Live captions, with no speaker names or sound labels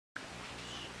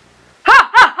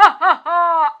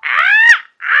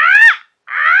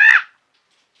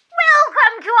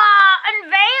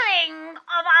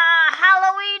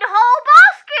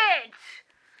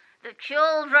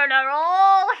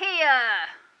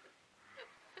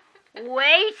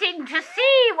waiting to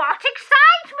see what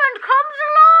excitement comes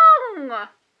along.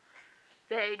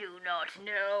 They do not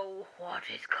know what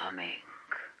is coming.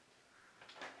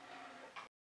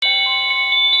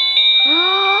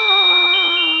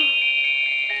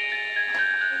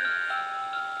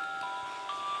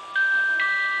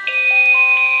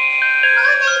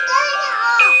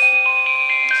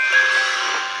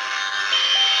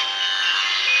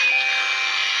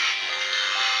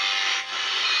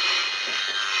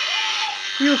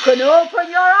 You can open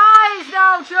your eyes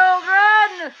now,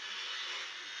 children!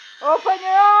 Open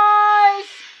your eyes!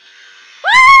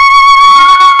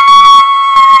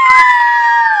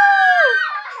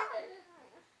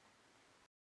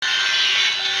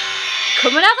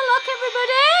 Come and have a look,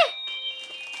 everybody!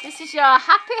 This is your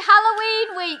Happy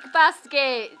Halloween Week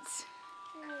basket.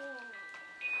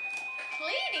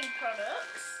 Cleaning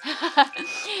products?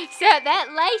 So they're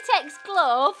latex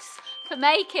gloves for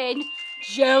making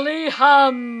jelly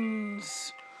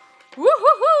hands.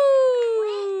 Woo-hoo-hoo!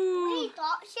 We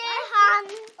got your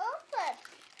hands open.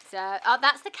 So, oh,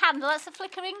 that's the candle. That's a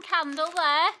flickering candle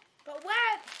there. But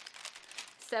where?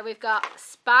 So we've got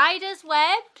spider's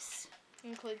webs.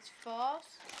 Includes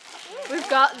force. We've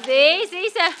got these.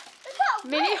 These are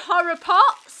mini horror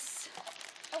pots.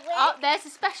 Oh, there's a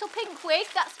special pink wig.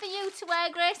 That's for you to wear,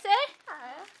 Gracie.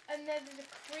 And then there's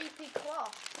a creepy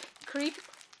cloth. Creepy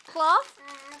cloth.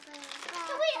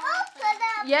 Can we open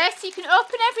them? Yes, you can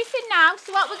open everything now.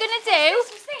 So what we're going to do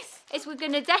is we're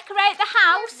going to decorate the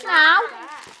house now.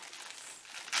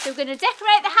 So we're going to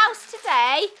decorate the house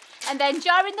today, and then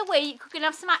during the week we're going to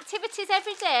have some activities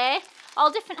every day, all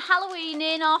different Halloween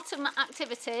and autumn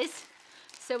activities.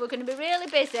 So we're going to be really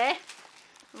busy, and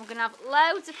we're going to have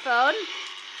loads of fun.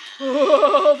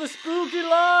 Oh, the spooky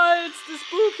lights, the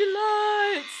spooky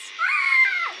lights.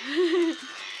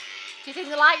 Do you think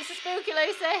the lights are spooky,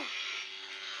 Lucy?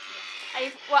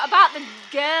 What about the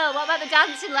girl? What about the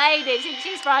dancing lady? Do you think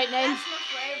she's frightening? That's my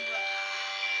favourite.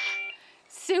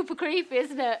 Super creepy,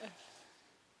 isn't it?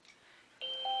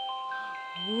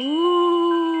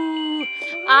 Ooh.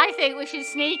 I think we should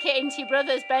sneak it into your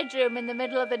brother's bedroom in the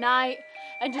middle of the night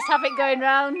and just have it going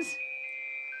round.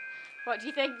 What do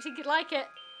you think? Do you think he'd like it?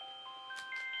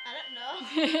 I don't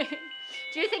know.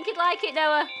 Do you think he'd like it,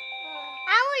 Noah?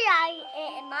 I would like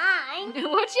it in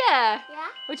mine. Would you? Yeah.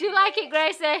 Would you like it,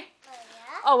 Gracie? Yeah.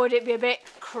 Or would it be a bit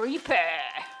creepy?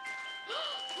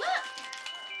 Look!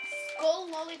 Skull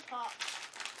lollipop.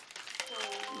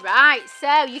 Right,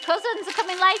 so your cousins are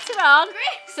coming later on.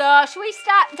 So shall we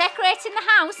start decorating the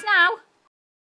house now?